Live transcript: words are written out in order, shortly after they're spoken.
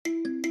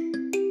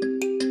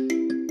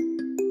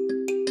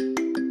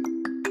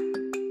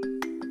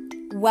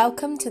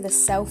Welcome to the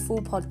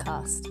Self-Fool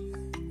Podcast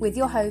with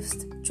your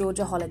host,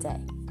 Georgia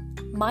Holiday.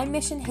 My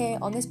mission here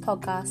on this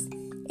podcast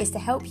is to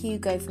help you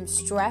go from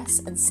stress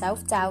and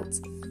self-doubt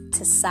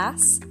to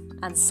sass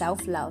and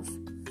self-love.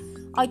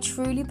 I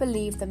truly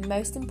believe the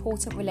most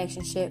important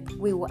relationship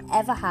we will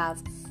ever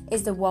have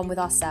is the one with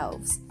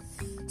ourselves.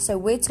 So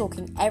we're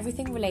talking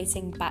everything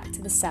relating back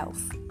to the self,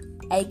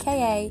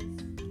 aka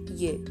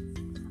you.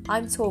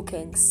 I'm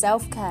talking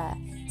self-care,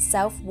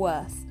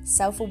 self-worth,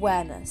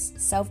 self-awareness,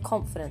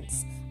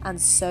 self-confidence, and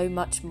so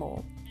much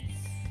more.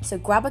 So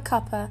grab a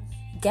cuppa,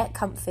 get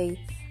comfy,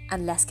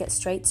 and let's get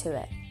straight to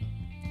it.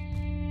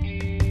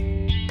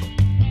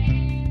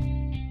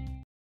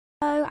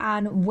 Hello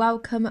and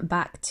welcome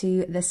back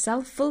to the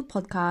Self-Fool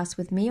Podcast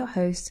with me, your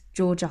host,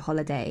 Georgia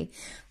Holiday.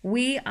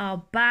 We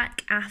are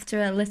back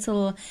after a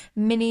little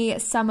mini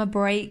summer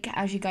break.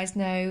 As you guys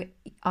know,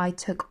 I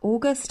took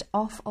August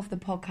off of the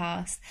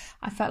podcast.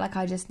 I felt like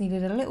I just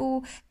needed a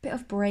little bit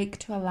of break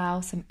to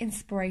allow some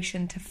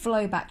inspiration to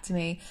flow back to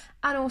me.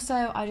 And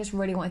also, I just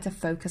really wanted to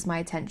focus my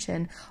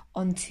attention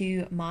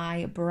onto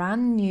my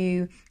brand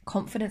new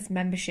confidence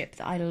membership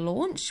that I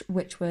launched,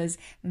 which was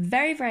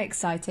very, very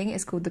exciting.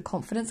 It's called the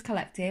Confidence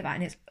Collective,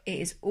 and it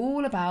is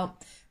all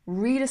about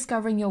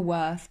rediscovering your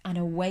worth and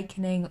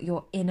awakening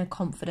your inner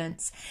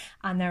confidence.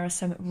 And there are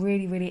some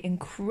really, really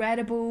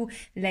incredible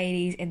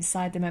ladies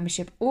inside the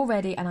membership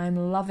already, and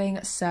I'm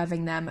loving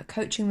serving them,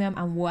 coaching them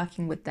and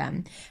working with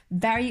them.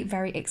 Very,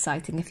 very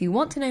exciting. If you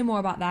want to know more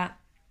about that,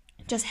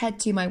 just head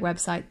to my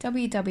website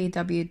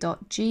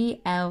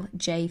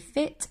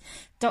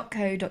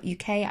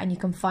www.gljfit.co.uk and you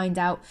can find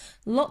out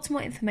lots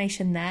more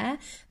information there.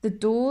 The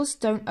doors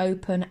don't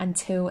open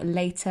until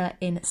later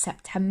in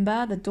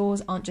September. The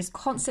doors aren't just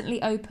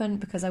constantly open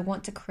because I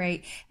want to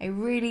create a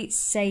really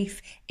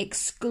safe,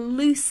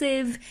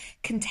 exclusive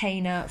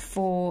container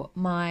for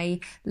my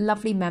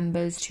lovely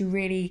members to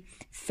really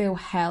feel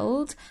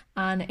held,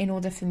 and in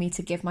order for me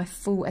to give my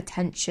full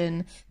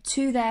attention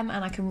to them,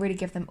 and I can really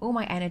give them all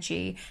my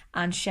energy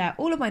and share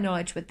all of my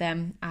knowledge with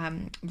them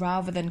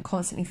rather than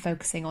constantly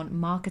focusing on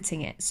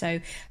marketing it.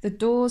 So the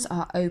doors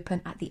are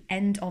open at the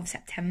end of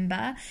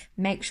September.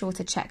 Make sure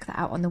to check that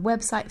out on the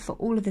website for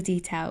all of the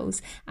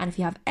details. And if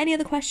you have any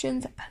other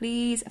questions,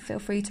 please feel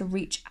free to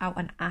reach out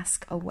and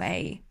ask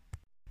away.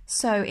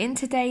 So in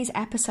today's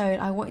episode,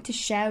 I wanted to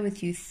share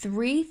with you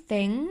 3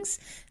 things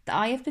that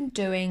I have been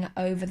doing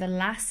over the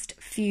last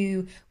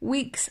few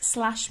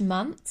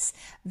weeks/months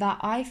that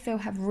I feel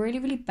have really,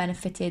 really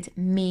benefited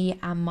me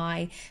and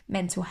my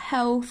mental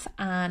health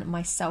and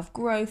my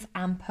self-growth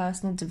and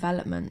personal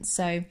development.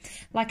 So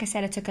like I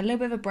said, I took a little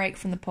bit of a break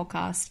from the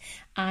podcast,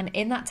 and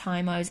in that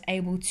time I was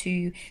able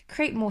to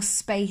create more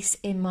space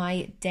in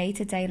my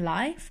day-to-day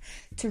life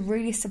to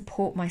really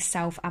support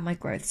myself and my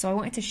growth. So I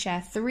wanted to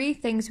share 3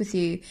 things with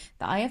you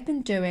that I have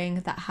been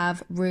doing that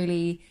have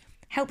really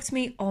helped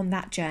me on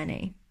that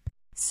journey.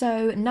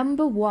 So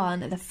number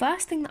 1, the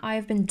first thing that I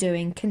have been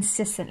doing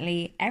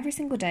consistently every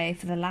single day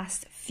for the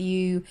last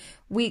few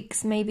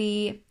weeks,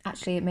 maybe a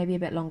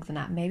bit longer than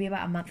that, maybe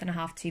about a month and a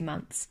half, 2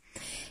 months,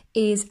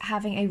 is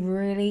having a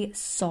really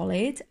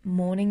solid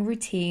morning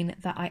routine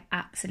that I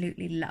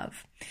absolutely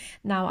love.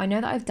 Now, I know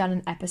that I've done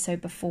an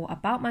episode before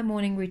about my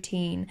morning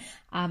routine,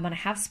 and I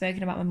have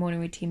spoken about my morning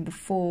routine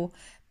before,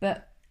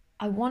 but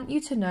I want you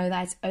to know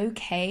that it's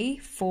okay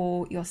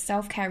for your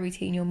self-care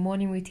routine, your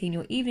morning routine,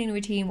 your evening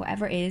routine,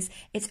 whatever it is,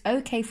 it's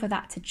okay for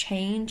that to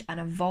change and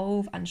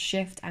evolve and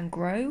shift and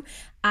grow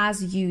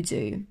as you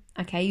do,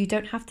 okay? You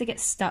don't have to get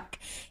stuck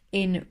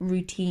in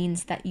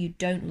routines that you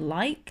don't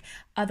like,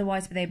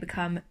 otherwise they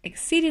become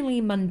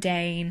exceedingly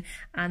mundane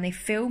and they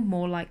feel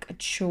more like a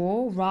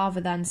chore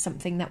rather than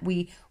something that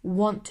we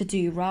want to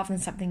do, rather than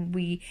something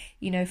we,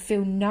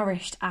 feel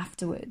nourished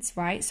afterwards,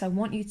 right? So I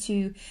want you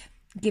to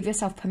give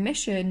yourself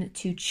permission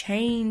to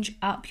change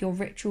up your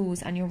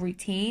rituals and your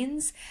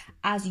routines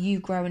as you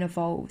grow and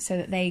evolve so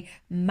that they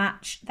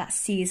match that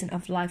season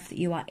of life that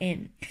you are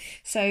in.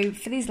 So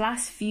for these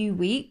last few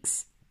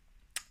weeks,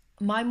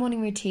 my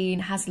morning routine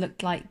has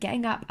looked like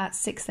getting up at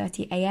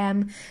 6:30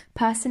 a.m.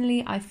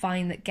 Personally, I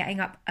find that getting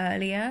up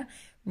earlier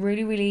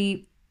really,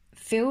 really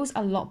feels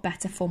a lot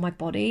better for my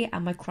body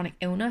and my chronic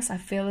illness. I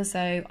feel as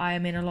though I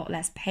am in a lot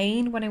less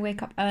pain when I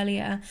wake up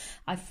earlier.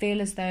 I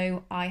feel as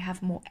though I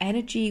have more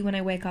energy when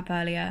I wake up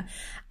earlier.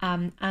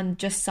 And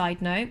just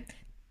side note,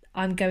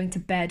 I'm going to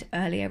bed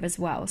earlier as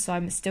well. So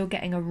I'm still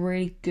getting a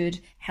really good,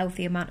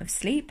 healthy amount of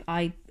sleep.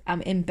 I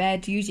am in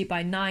bed usually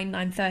by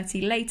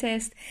 9:30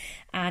 latest,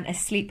 and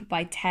asleep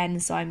by 10.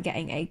 So I'm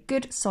getting a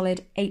good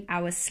solid 8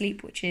 hours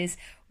sleep, which is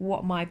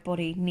what my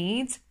body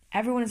needs.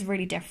 Everyone is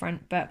really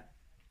different, but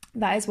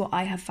that is what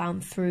I have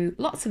found through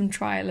lots of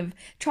trial and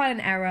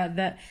error,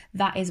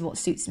 that is what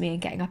suits me.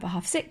 And getting up at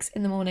 6:30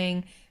 in the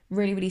morning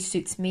really, really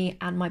suits me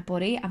and my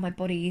body and my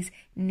body's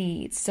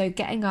needs. So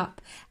getting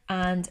up,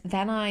 and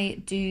then I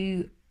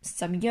do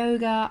some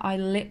yoga. I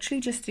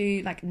literally just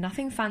do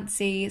nothing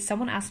fancy.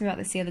 Someone asked me about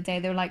this the other day.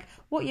 They were like,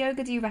 what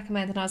yoga do you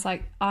recommend? And I was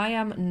like, I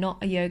am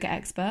not a yoga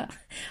expert.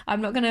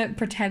 I'm not going to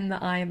pretend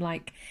that I am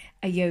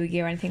a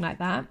yogi or anything like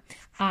that.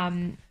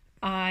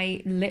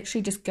 I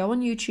literally just go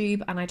on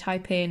YouTube and I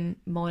type in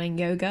morning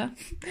yoga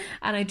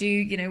and I do,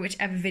 you know,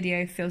 whichever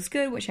video feels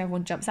good, whichever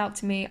one jumps out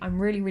to me. I'm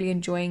really, really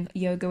enjoying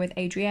Yoga with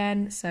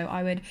Adrienne. So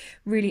I would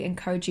really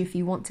encourage you, if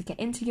you want to get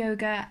into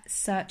yoga,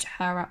 search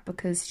her up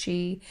because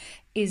she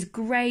is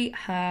great.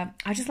 I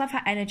just love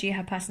her energy.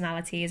 Her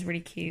personality is really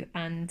cute,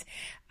 and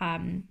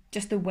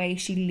just the way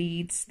she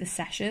leads the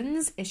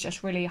sessions is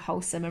just really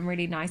wholesome and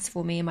really nice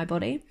for me and my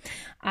body.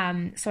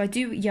 So I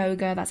do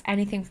yoga. That's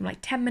anything from like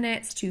 10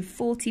 minutes to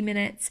 40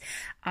 minutes.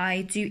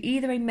 I do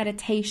either a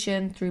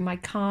meditation through my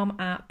Calm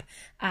app,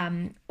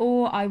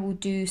 or I will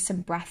do some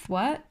breath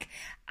work.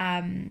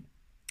 And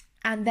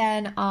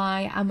then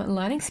I am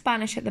learning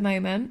Spanish at the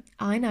moment.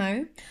 I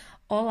know.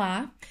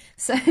 Hola.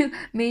 So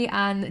me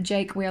and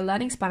Jake, we are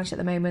learning Spanish at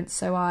the moment.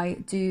 So I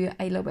do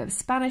a little bit of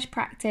Spanish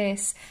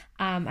practice,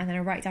 and then I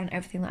write down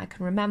everything that I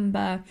can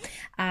remember.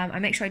 I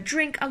make sure I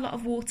drink a lot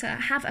of water,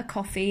 have a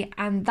coffee,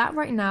 and that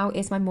right now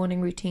is my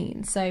morning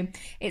routine. So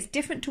it's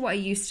different to what it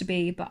used to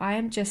be, but I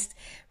am just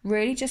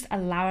really just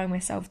allowing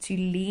myself to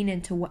lean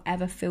into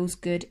whatever feels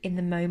good in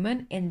the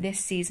moment in this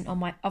season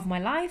of my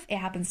life. It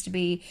happens to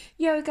be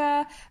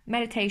yoga,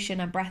 meditation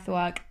and breath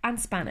work and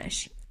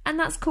Spanish. And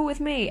that's cool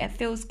with me. It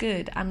feels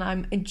good and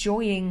I'm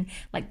enjoying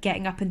like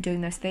getting up and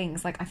doing those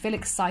things. Like I feel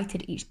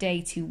excited each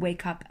day to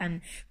wake up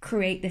and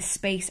create this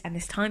space and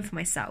this time for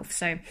myself.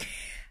 So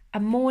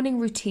a morning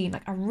routine,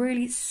 like a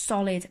really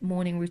solid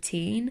morning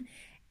routine,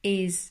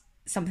 is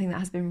something that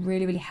has been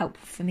really, really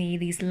helpful for me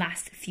these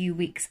last few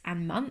weeks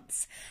and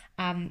months.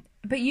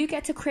 But you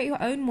get to create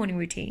your own morning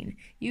routine.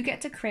 You get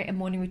to create a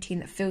morning routine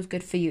that feels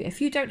good for you. If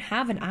you don't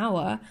have an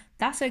hour,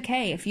 that's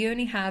okay. If you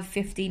only have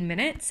 15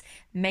 minutes,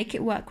 make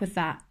it work with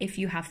that. If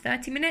you have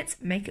 30 minutes,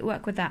 make it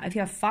work with that. If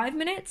you have 5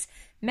 minutes,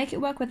 make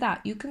it work with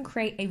that. You can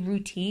create a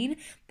routine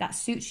that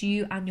suits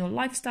you and your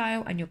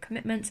lifestyle and your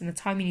commitments and the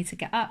time you need to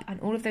get up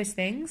and all of those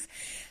things.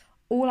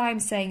 All I'm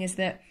saying is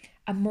that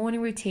a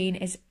morning routine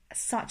is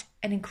such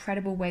an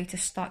incredible way to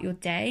start your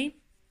day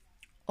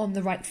on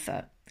the right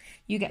foot.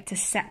 You get to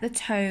set the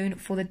tone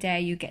for the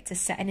day. You get to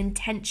set an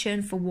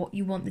intention for what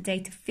you want the day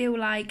to feel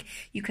like.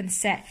 You can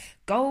set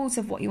goals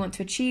of what you want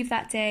to achieve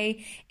that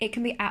day. It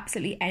can be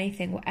absolutely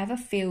anything, whatever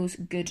feels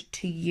good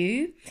to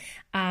you.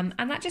 And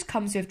that just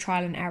comes with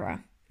trial and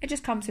error. It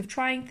just comes with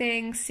trying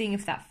things, seeing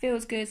if that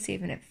feels good,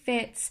 seeing if it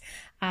fits.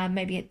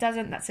 Maybe it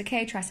doesn't, that's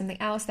okay, try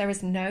something else. There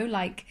is no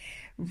like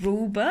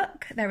rule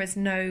book. There is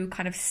no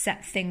kind of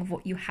set thing of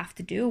what you have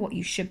to do or what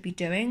you should be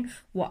doing.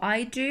 What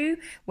I do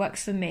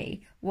works for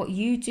me. What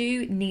you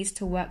do needs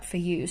to work for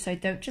you. So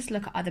don't just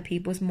look at other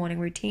people's morning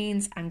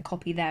routines and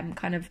copy them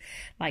kind of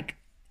like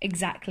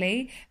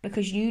exactly,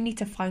 because you need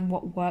to find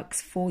what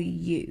works for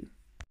you.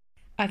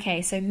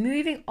 Okay, so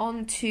moving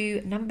on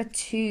to number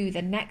 2,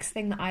 the next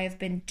thing that I have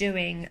been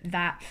doing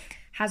that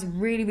has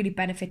really, really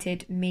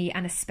benefited me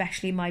and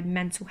especially my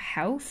mental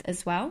health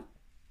as well,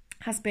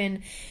 has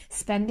been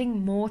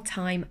spending more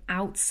time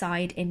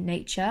outside in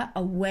nature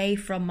away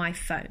from my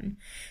phone.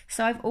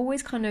 So I've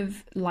always kind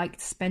of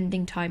liked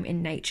spending time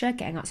in nature,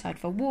 getting outside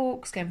for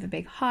walks, going for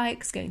big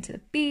hikes, going to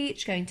the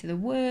beach, going to the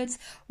woods,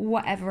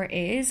 whatever it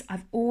is.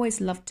 I've always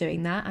loved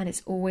doing that, and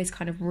it's always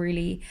kind of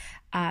really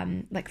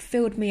like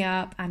filled me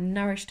up and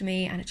nourished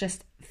me, and it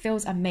just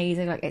feels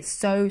amazing. Like it's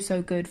so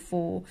good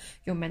for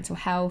your mental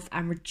health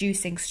and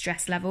reducing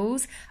stress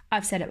levels.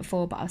 I've said it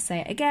before, but I'll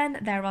say it again.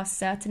 There are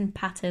certain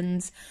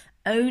patterns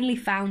only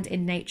found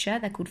in nature.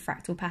 They're called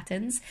fractal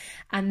patterns,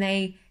 and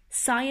they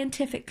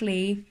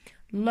scientifically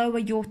lower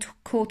your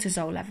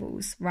cortisol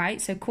levels,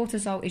 right? So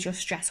cortisol is your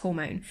stress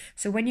hormone.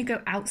 So when you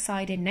go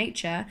outside in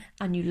nature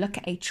and you look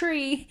at a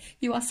tree,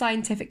 you are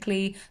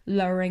scientifically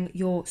lowering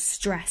your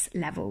stress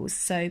levels.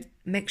 So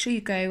make sure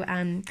you go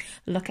and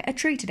look at a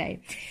tree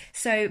today.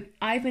 So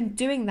I've been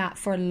doing that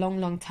for a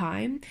long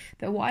time,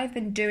 but what I've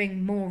been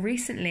doing more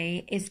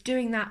recently is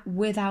doing that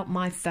without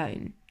my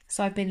phone.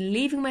 So I've been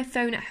leaving my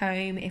phone at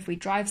home. If we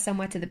drive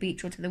somewhere to the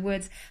beach or to the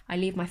woods, I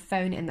leave my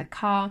phone in the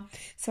car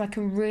so I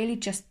can really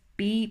just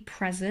be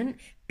present,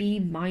 be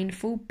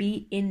mindful,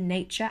 be in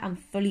nature and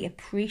fully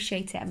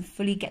appreciate it and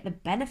fully get the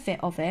benefit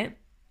of it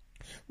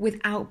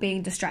without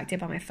being distracted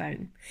by my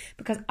phone.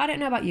 Because I don't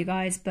know about you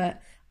guys,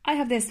 but I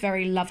have this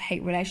very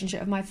love-hate relationship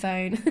with my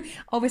phone.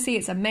 Obviously,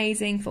 it's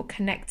amazing for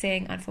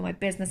connecting and for my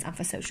business and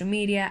for social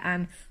media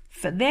and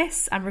for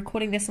this. I'm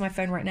recording this on my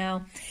phone right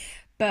now.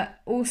 But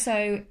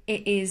also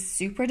it is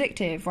super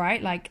addictive,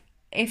 right? Like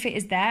if it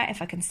is there,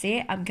 if I can see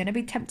it, I'm going to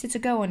be tempted to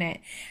go on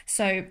it.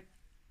 So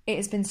it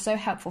has been so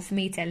helpful for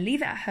me to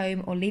leave it at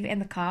home or leave it in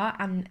the car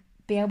and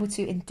be able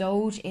to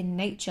indulge in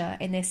nature,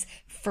 in this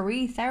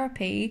free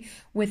therapy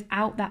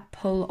without that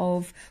pull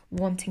of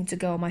wanting to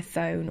go on my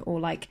phone, or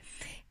like,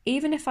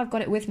 even if I've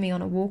got it with me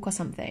on a walk or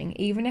something,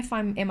 even if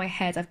I'm in my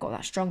head, I've got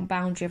that strong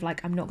boundary of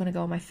like, I'm not going to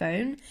go on my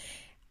phone,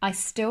 I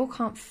still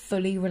can't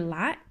fully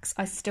relax.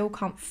 I still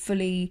can't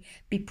fully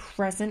be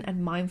present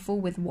and mindful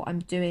with what I'm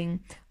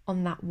doing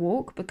on that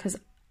walk, because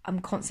I'm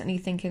constantly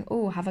thinking,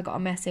 oh, have I got a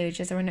message?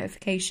 Is there a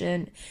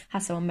notification?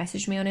 Has someone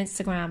messaged me on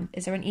Instagram?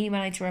 Is there an email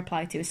I need to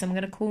reply to? Is someone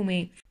going to call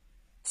me?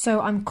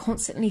 So I'm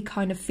constantly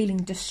kind of feeling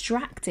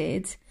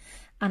distracted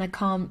and I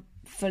can't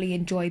fully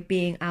enjoy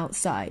being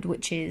outside,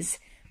 which is,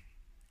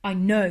 I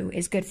know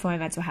is good for my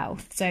mental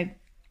health. So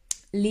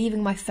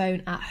leaving my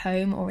phone at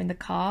home or in the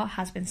car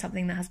has been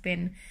something that has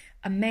been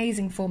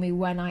amazing for me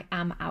when I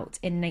am out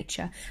in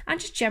nature, and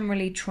just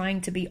generally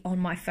trying to be on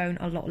my phone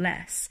a lot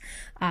less.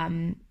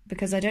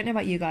 Because I don't know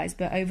about you guys,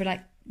 but over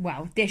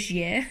this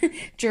year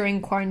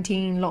during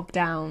quarantine,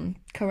 lockdown,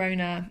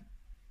 corona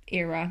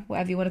era,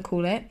 whatever you want to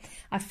call it,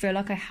 I feel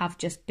like I have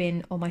just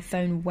been on my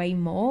phone way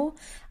more.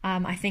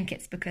 I think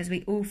it's because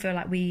we all feel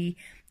like we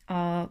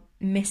are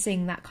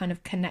missing that kind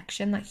of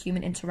connection, that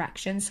human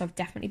interaction. So I've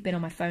definitely been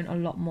on my phone a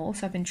lot more.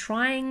 So I've been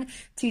trying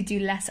to do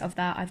less of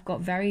that. I've got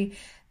very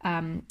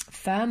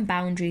firm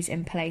boundaries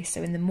in place.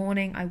 So in the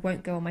morning, I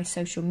won't go on my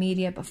social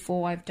media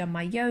before I've done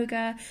my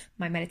yoga,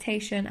 my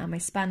meditation, and my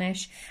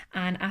Spanish.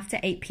 And after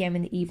 8 p.m.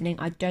 in the evening,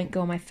 I don't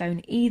go on my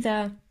phone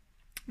either,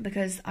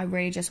 because I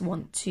really just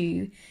want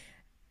to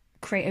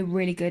create a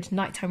really good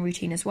nighttime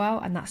routine as well.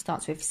 And that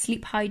starts with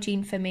sleep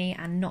hygiene for me,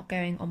 and not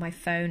going on my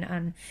phone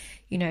and,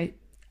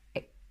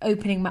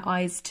 opening my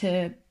eyes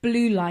to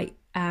blue light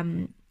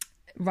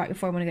right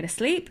before I want to go to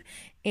sleep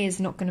is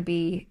not going to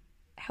be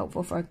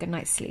helpful for a good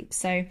night's sleep.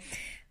 So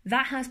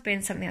that has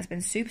been something that's been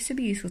super,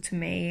 super useful to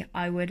me.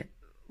 I would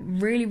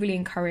really, really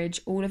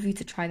encourage all of you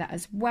to try that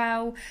as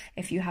well.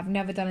 If you have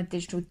never done a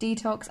digital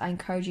detox, I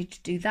encourage you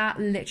to do that.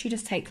 Literally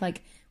just take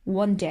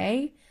 1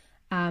 day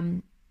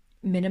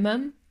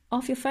minimum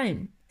off your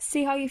phone.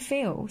 See how you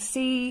feel.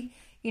 See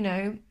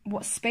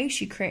what space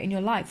you create in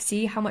your life.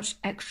 See how much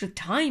extra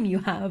time you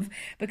have,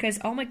 because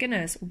oh my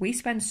goodness, we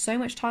spend so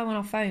much time on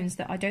our phones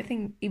that I don't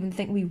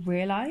think we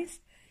realize.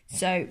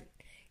 So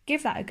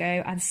give that a go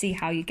and see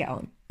how you get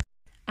on.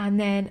 And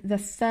then the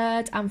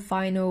third and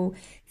final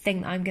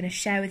thing that I'm going to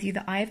share with you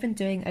that I have been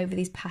doing over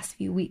these past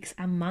few weeks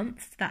and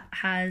months that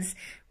has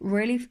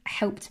really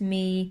helped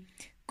me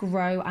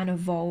grow and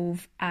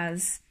evolve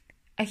as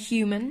a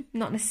human,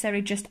 not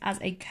necessarily just as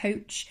a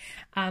coach,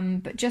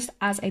 but just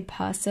as a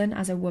person,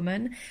 as a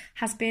woman,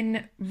 has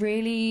been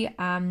really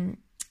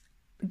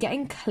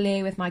getting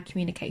clear with my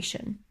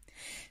communication.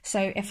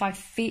 So if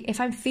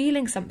I'm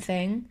feeling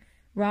something,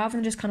 rather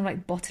than just kind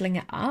of bottling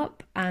it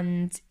up,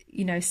 and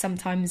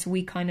sometimes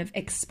we kind of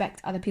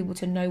expect other people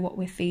to know what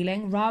we're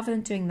feeling, rather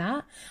than doing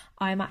that,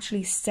 I'm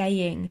actually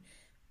saying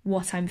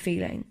what I'm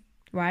feeling,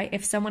 right?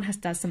 If someone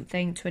does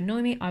something to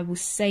annoy me, I will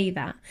say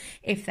that.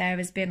 If there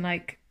has been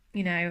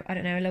I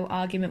don't know, a little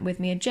argument with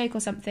me and Jake or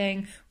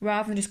something,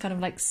 rather than just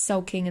kind of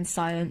sulking in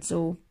silence,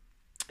 or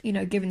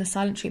giving the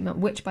silent treatment,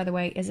 which by the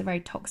way is a very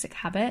toxic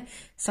habit.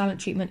 Silent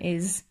treatment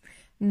is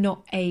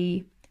not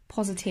a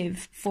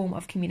positive form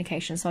of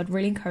communication, so I'd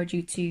really encourage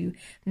you to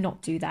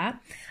not do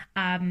that.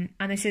 And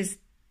this is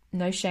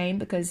no shame,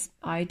 because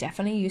I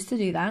definitely used to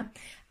do that.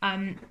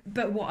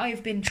 But what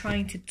I've been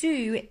trying to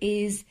do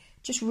is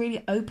just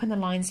really open the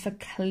lines for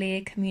clear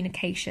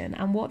communication.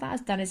 And what that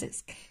has done is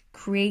it's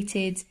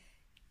created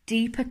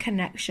deeper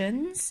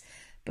connections,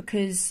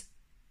 because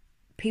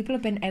people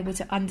have been able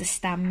to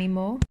understand me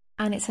more,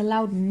 and it's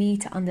allowed me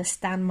to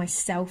understand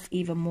myself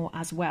even more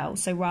as well.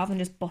 So rather than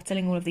just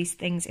bottling all of these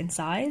things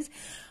inside,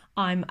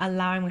 I'm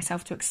allowing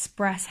myself to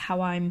express how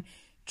I'm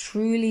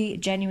truly,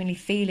 genuinely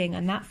feeling,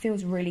 and that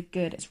feels really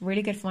good. It's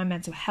really good for my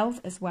mental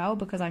health as well,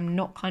 because I'm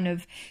not kind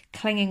of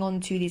clinging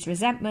on to these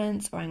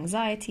resentments or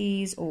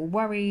anxieties or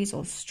worries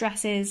or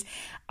stresses.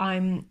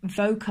 I'm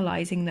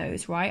vocalizing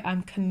those, right?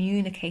 I'm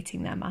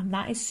communicating them, and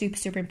that is super,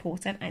 super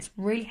important. And it's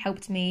really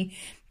helped me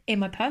in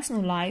my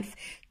personal life,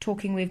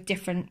 talking with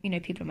different,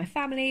 people in my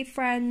family,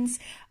 friends,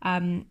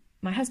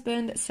 my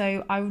husband.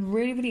 So I would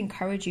really, really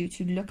encourage you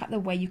to look at the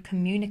way you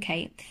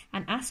communicate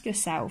and ask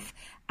yourself,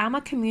 am I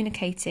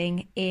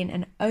communicating in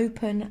an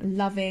open,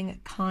 loving,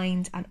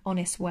 kind, and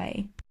honest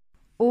way?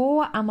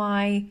 Or am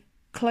I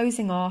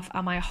closing off?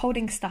 Am I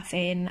holding stuff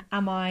in?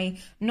 Am I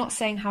not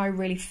saying how I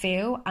really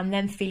feel and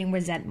then feeling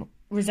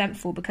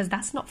resentful? Because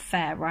that's not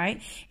fair,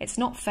 right? It's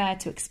not fair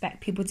to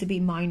expect people to be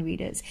mind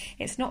readers.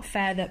 It's not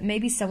fair that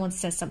maybe someone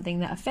says something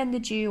that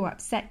offended you or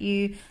upset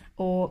you,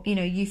 or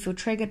you feel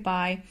triggered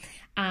by,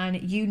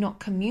 and you not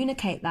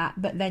communicate that,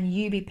 but then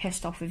you be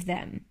pissed off with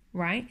them,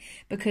 right?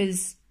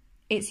 Because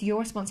it's your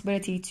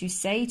responsibility to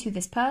say to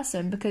this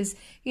person, because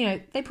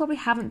they probably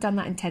haven't done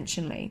that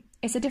intentionally.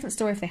 It's a different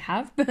story if they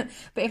have, but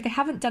if they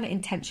haven't done it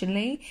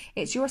intentionally,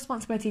 it's your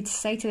responsibility to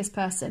say to this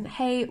person,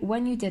 hey,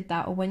 when you did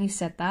that or when you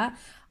said that,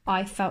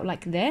 I felt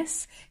like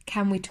this,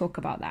 can we talk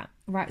about that,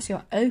 right? So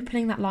you're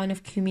opening that line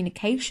of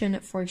communication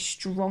for a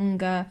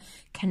stronger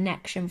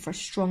connection, for a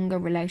stronger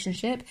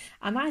relationship,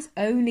 and that is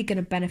only going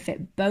to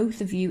benefit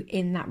both of you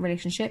in that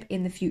relationship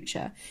in the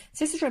future.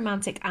 So this is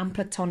romantic and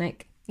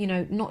platonic,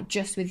 not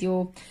just with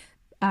your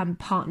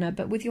partner,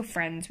 but with your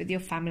friends, with your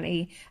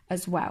family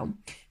as well.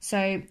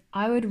 So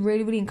I would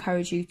really, really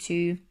encourage you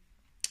to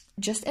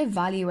just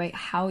evaluate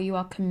how you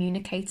are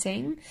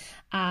communicating,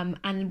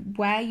 and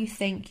where you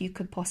think you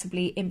could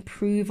possibly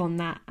improve on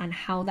that, and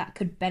how that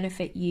could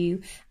benefit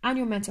you and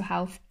your mental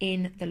health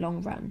in the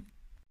long run.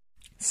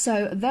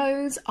 So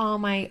those are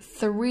my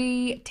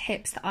 3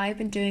 tips that I've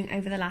been doing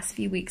over the last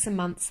few weeks and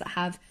months that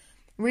have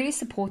really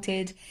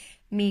supported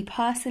me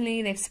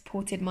personally. They've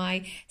supported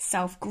my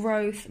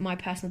self-growth, my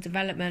personal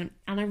development,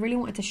 and I really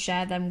wanted to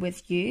share them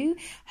with you.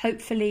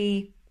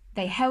 Hopefully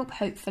they help.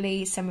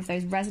 Hopefully some of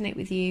those resonate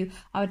with you.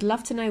 I would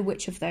love to know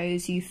which of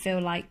those you feel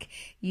like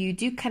you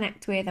do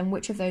connect with and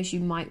which of those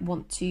you might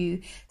want to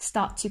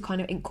start to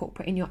kind of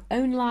incorporate in your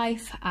own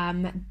life.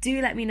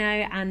 Do let me know,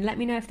 and let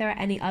me know if there are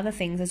any other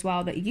things as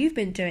well that you've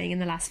been doing in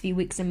the last few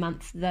weeks and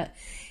months that,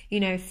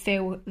 you know,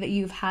 feel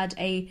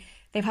that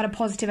they've had a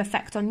positive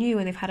effect on you,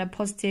 and they've had a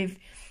positive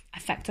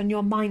effect on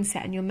your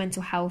mindset and your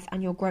mental health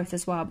and your growth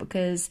as well,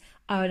 because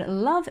I would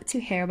love to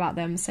hear about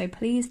them. So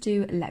please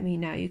do let me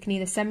know. You can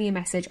either send me a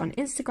message on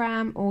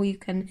Instagram or you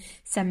can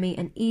send me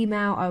an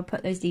email. I'll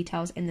put those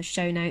details in the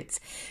show notes.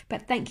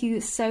 But thank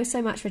you so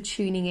much for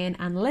tuning in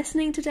and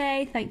listening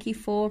today. Thank you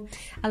for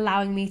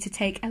allowing me to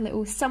take a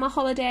little summer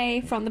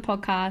holiday from the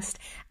podcast,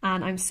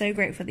 and I'm so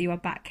grateful that you are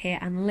back here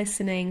and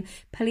listening.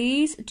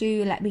 Please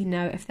do let me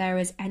know if there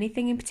is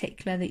anything in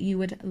particular that you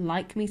would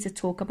like me to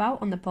talk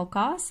about on the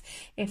podcast.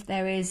 If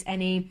there is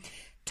any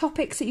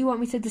topics that you want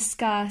me to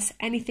discuss,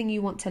 anything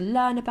you want to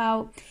learn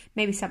about,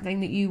 maybe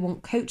something that you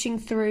want coaching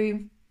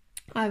through,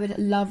 I would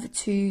love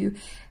to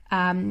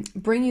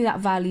bring you that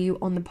value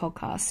on the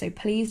podcast. So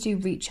please do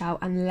reach out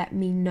and let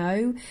me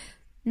know.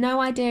 No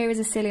idea is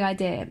a silly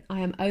idea. I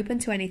am open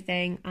to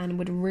anything and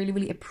would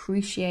really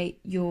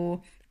appreciate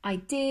your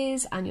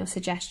ideas and your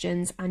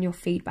suggestions and your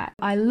feedback.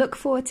 I look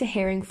forward to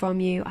hearing from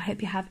you. I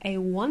hope you have a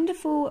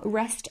wonderful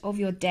rest of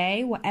your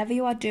day, whatever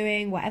you are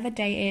doing, whatever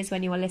day it is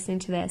when you are listening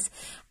to this.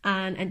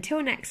 And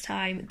until next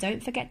time,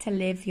 don't forget to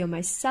live your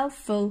most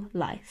self-full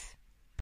life.